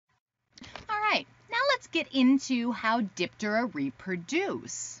let's get into how Diptera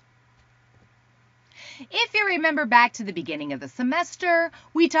reproduce. If you remember back to the beginning of the semester,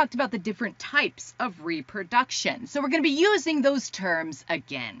 we talked about the different types of reproduction. So we're going to be using those terms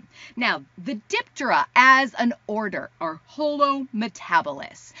again. Now, the Diptera as an order are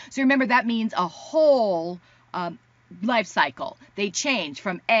holometabolists. So remember that means a whole life cycle. They change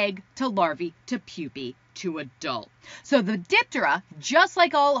from egg to larvae to pupae to adult. So the Diptera, just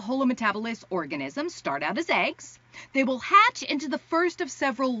like all holometabolist organisms, start out as eggs. They will hatch into the first of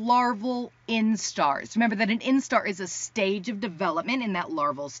several larval instars. Remember that an instar is a stage of development in that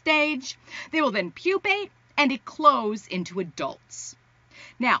larval stage. They will then pupate and eclose into adults.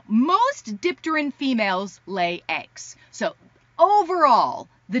 Now, most dipteran females lay eggs. So overall,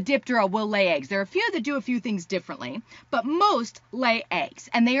 the Diptera will lay eggs. There are a few that do a few things differently, but most lay eggs,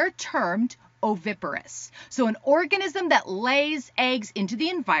 and they are termed oviparous. So an organism that lays eggs into the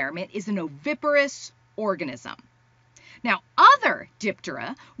environment is an oviparous organism. Now, other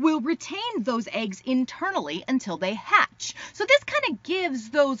Diptera will retain those eggs internally until they hatch. So this kind of gives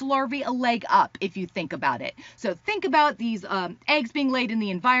those larvae a leg up if you think about it. So think about these eggs being laid in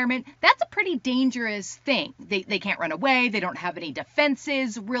the environment. That's a pretty dangerous thing. They can't run away. They don't have any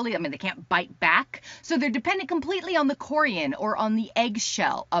defenses, really. I mean, they can't bite back. So they're dependent completely on the chorion or on the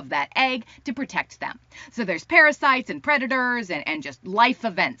eggshell of that egg to protect them. So there's parasites and predators and just life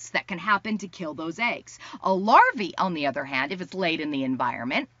events that can happen to kill those eggs. A larvae, on the other hand, if it's laid in the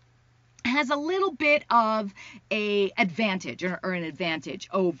environment, has a little bit of a advantage or an advantage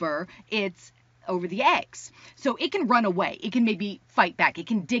over the eggs. So it can run away. It can maybe fight back. It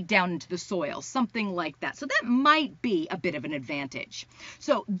can dig down into the soil, something like that. So that might be a bit of an advantage.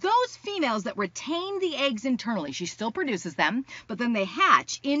 So those females that retain the eggs internally, she still produces them, but then they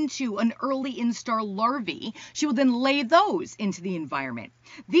hatch into an early instar larvae. She will then lay those into the environment.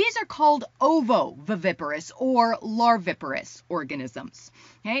 These are called ovoviviparous or larviparous organisms.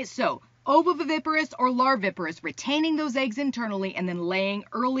 Okay, so ovoviviparous or larviparous, retaining those eggs internally and then laying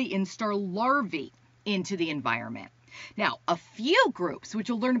early instar larvae into the environment. Now, a few groups, which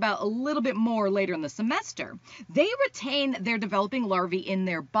you'll learn about a little bit more later in the semester, they retain their developing larvae in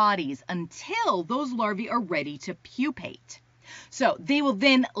their bodies until those larvae are ready to pupate. So they will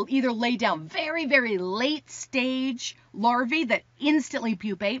then either lay down very, very late stage larvae that instantly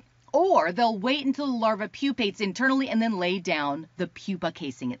pupate, or they'll wait until the larva pupates internally and then lay down the pupa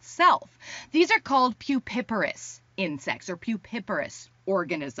casing itself. These are called pupiparous insects or pupiparous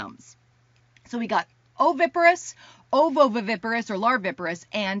organisms. So we got oviparous, ovoviviparous or larviparous,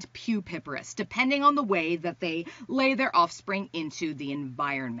 and pupiparous, depending on the way that they lay their offspring into the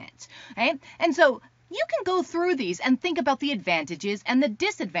environment. Okay? And so you can go through these and think about the advantages and the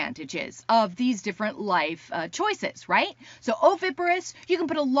disadvantages of these different life choices, right? So oviparous, you can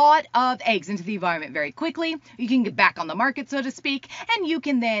put a lot of eggs into the environment very quickly. You can get back on the market, so to speak, and you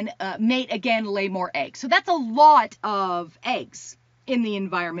can then mate again, lay more eggs. So that's a lot of eggs in the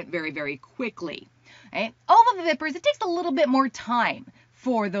environment very, very quickly. Okay? Ovoviviparous, it takes a little bit more time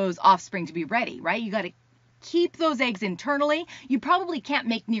for those offspring to be ready, right? You got to keep those eggs internally. You probably can't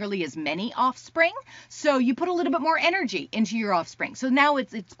make nearly as many offspring, so you put a little bit more energy into your offspring. So now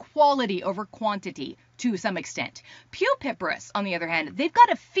it's quality over quantity to some extent. Pupiparous, on the other hand, they've got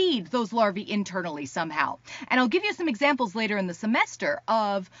to feed those larvae internally somehow. And I'll give you some examples later in the semester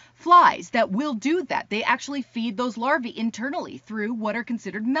of flies that will do that. They actually feed those larvae internally through what are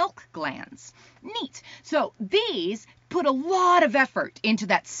considered milk glands. Neat. So these put a lot of effort into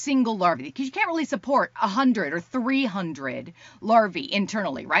that single larvae because you can't really support 100 or 300 larvae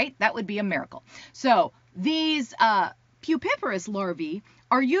internally, right? That would be a miracle. So these pupiparous larvae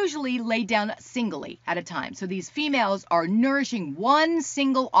are usually laid down singly at a time. So these females are nourishing one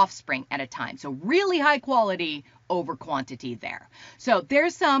single offspring at a time. So really high quality over quantity there. So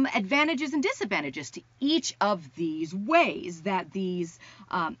there's some advantages and disadvantages to each of these ways that these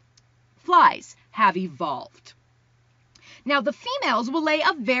flies have evolved. Now, the females will lay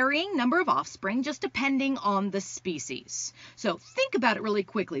a varying number of offspring just depending on the species. So think about it really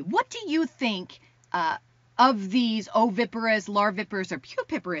quickly. What do you think of these oviparous, larviparous, or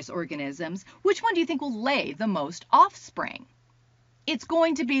pupiparous organisms, which one do you think will lay the most offspring? It's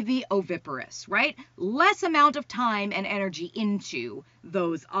going to be the oviparous, right? Less amount of time and energy into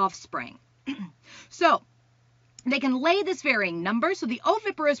those offspring. So they can lay this varying number, so the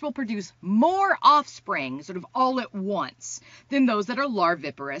oviparous will produce more offspring sort of all at once than those that are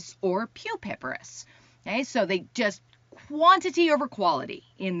larviparous or pupiparous. Okay, so they just quantity over quality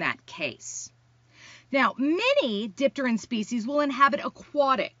in that case. Now, many dipteran species will inhabit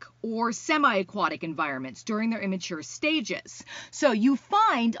aquatic or semi-aquatic environments during their immature stages. So you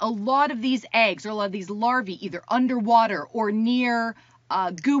find a lot of these eggs or a lot of these larvae either underwater or near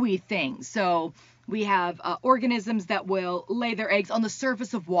gooey things. So we have organisms that will lay their eggs on the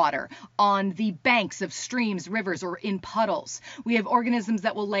surface of water, on the banks of streams, rivers, or in puddles. We have organisms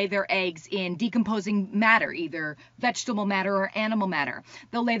that will lay their eggs in decomposing matter, either vegetable matter or animal matter.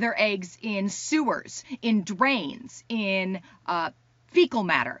 They'll lay their eggs in sewers, in drains, in fecal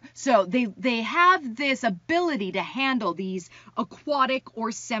matter. So they have this ability to handle these aquatic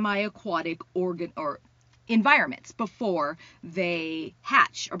or semi-aquatic environments before they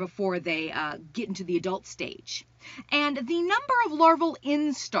hatch or before they get into the adult stage. And the number of larval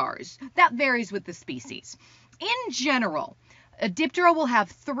instars, that varies with the species. In general, a Diptera will have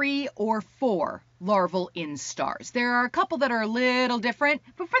 3 or 4 larval instars. There are a couple that are a little different,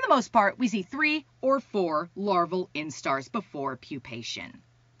 but for the most part, we see 3 or 4 larval instars before pupation.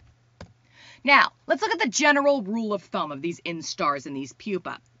 Now, let's look at the general rule of thumb of these instars and these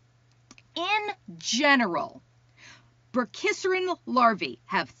pupa. In general, Brachyceran larvae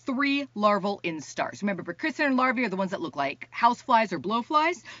have 3 larval instars. Remember, Brachyceran larvae are the ones that look like houseflies or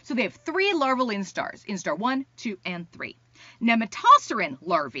blowflies. So they have 3 larval instars, instar 1, 2, and 3. Nematoceran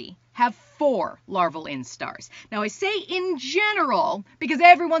larvae have 4 larval instars. Now I say in general because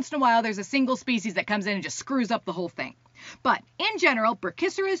every once in a while there's a single species that comes in and just screws up the whole thing. But in general,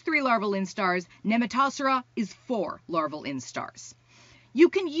 Brachycera is 3 larval instars, Nematocera is 4 larval instars. You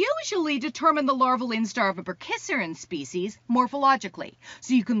can usually determine the larval instar of a Brachyceran species morphologically.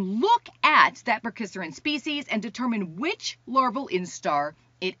 So you can look at that Brachyceran species and determine which larval instar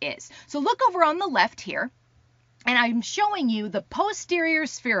it is. So look over on the left here, and I'm showing you the posterior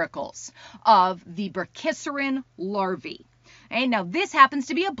sphericals of the Brachyceran larvae. Okay, now this happens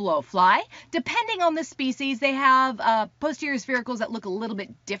to be a blowfly. Depending on the species, they have posterior sphericals that look a little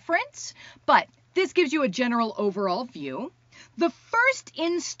bit different, but this gives you a general overall view. The first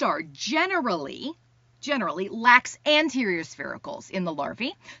instar generally lacks anterior sphericals in the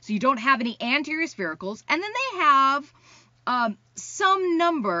larvae, so you don't have any anterior sphericals, and then they have some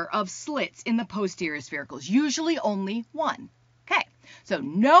number of slits in the posterior sphericals, usually only 1. Okay, so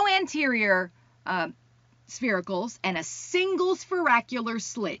no anterior sphericals and a single spiracular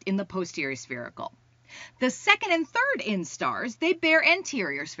slit in the posterior spherical. The second and third instars, they bear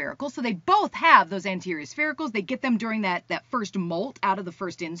anterior sphericals, so they both have those anterior sphericals. They get them during that first molt out of the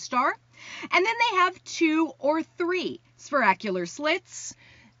first instar. And then they have 2 or 3 spiracular slits,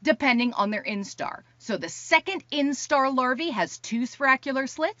 depending on their instar. So the second instar larvae has 2 spiracular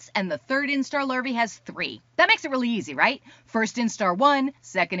slits, and the third instar larvae has 3. That makes it really easy, right? First instar 1,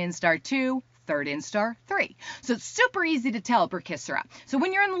 second instar 2, third instar 3. So it's super easy to tell Brachycera. So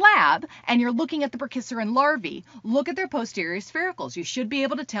when you're in the lab and you're looking at the Brachyceran larvae, look at their posterior sphericals. You should be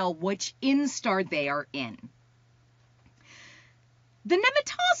able to tell which instar they are in. The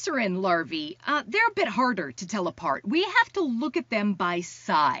Nematoceran larvae, they're a bit harder to tell apart. We have to look at them by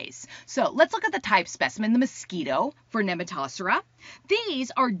size. So let's look at the type specimen, the mosquito for Nematocera. These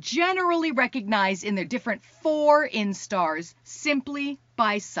are generally recognized in their different 4 instars simply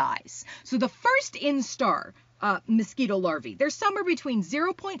by size. So the first instar mosquito larvae, they're somewhere between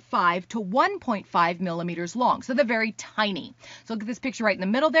 0.5 to 1.5 millimeters long. So they're very tiny. So look at this picture right in the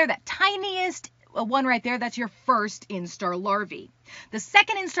middle there, that tiniest one right there, that's your first instar larvae. The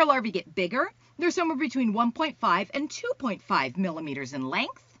second instar larvae get bigger. They're somewhere between 1.5 and 2.5 millimeters in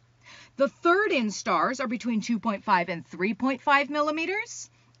length. The third instars are between 2.5 and 3.5 millimeters.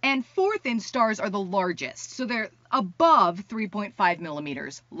 And fourth instars are the largest. So they're above 3.5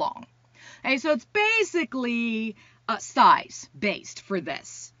 millimeters long. Okay, so it's basically size-based for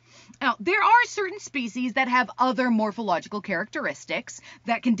this. Now, there are certain species that have other morphological characteristics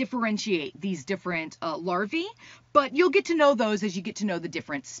that can differentiate these different larvae, but you'll get to know those as you get to know the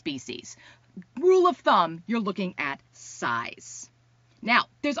different species. Rule of thumb, you're looking at size. Now,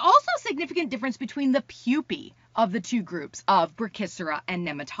 there's also a significant difference between the pupae of the 2 groups of Brachycera and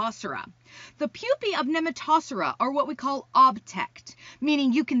Nematocera. The pupae of Nematocera are what we call obtect,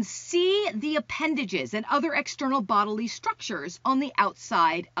 meaning you can see the appendages and other external bodily structures on the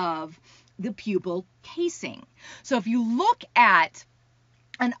outside of the pupal casing. So if you look at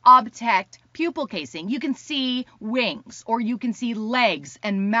an obtect pupal casing, you can see wings, or you can see legs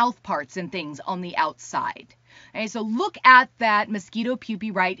and mouth parts and things on the outside. Okay, so look at that mosquito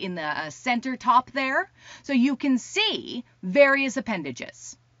pupae right in the center top there. So you can see various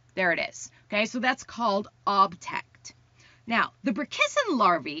appendages. There it is. Okay, so that's called obtect. Now, the Brachyceran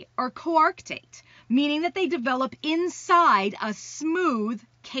larvae are coarctate, meaning that they develop inside a smooth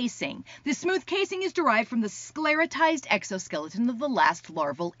casing. This smooth casing is derived from the sclerotized exoskeleton of the last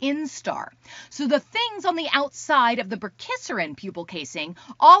larval instar. So the things on the outside of the brachyceran pupal casing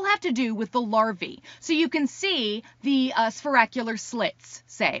all have to do with the larvae. So you can see the spherocular slits,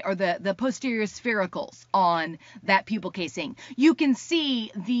 say, or the posterior sphericals on that pupal casing. You can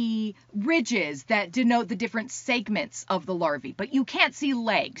see the ridges that denote the different segments of the larvae, but you can't see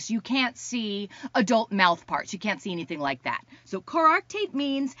legs. You can't see adult mouth parts. You can't see anything like that. So coarctate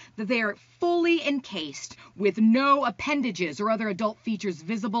means that they are fully encased with no appendages or other adult features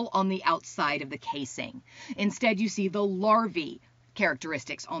visible on the outside of the casing. Instead, you see the larvae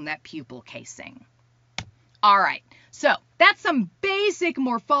characteristics on that pupal casing. All right, so that's some basic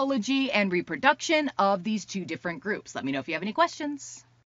morphology and reproduction of these two different groups. Let me know if you have any questions.